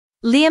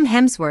Liam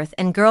Hemsworth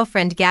and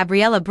girlfriend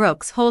Gabriella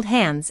hold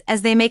hands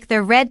as they make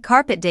their red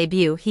carpet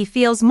debut. He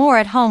feels more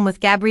at home with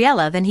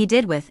Gabriella than he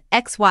did with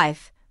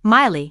ex-wife,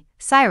 Miley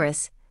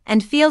Cyrus,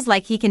 and feels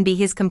like he can be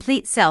his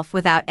complete self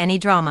without any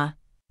drama.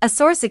 A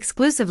source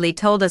exclusively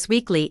told Us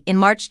Weekly in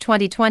March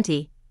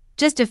 2020,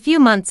 just a few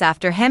months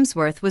after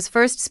Hemsworth was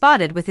first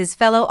spotted with his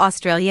fellow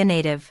Australia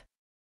native.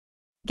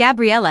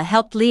 Gabriella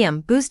helped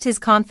Liam boost his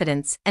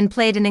confidence and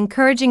played an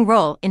encouraging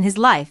role in his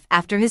life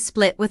after his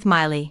split with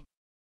Miley.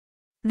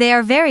 They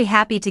are very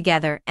happy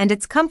together and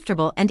it's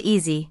comfortable and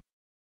easy.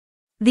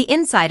 The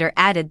insider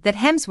added that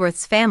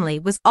Hemsworth's family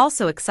was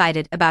also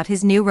excited about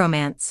his new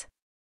romance.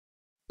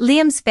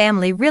 Liam's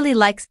family really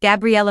likes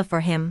Gabriella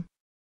for him.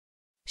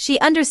 She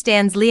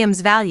understands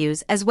Liam's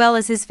values as well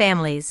as his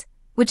family's,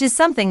 which is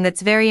something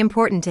that's very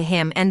important to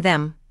him and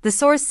them, the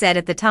source said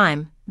at the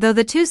time, though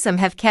the twosome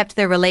have kept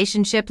their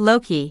relationship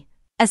low-key.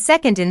 A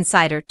second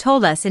insider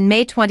told us in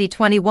May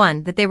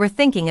 2021 that they were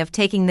thinking of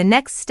taking the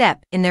next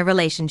step in their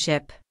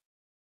relationship.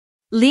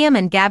 Liam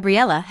and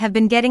Gabriella have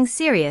been getting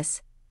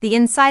serious, the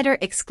insider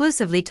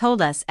exclusively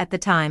told us at the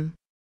time.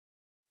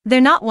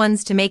 They're not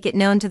ones to make it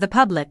known to the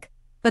public,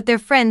 but their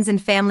friends and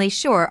family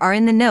sure are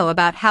in the know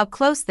about how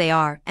close they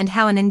are and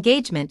how an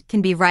engagement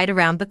can be right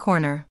around the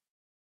corner.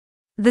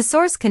 The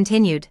source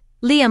continued,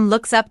 Liam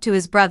looks up to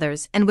his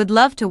brothers and would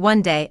love to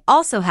one day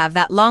also have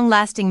that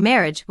long-lasting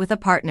marriage with a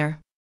partner.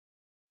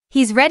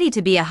 He's ready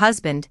to be a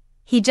husband.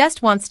 He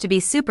just wants to be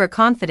super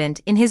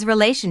confident in his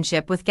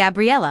relationship with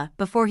Gabriella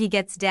before he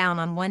gets down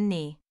on one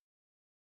knee.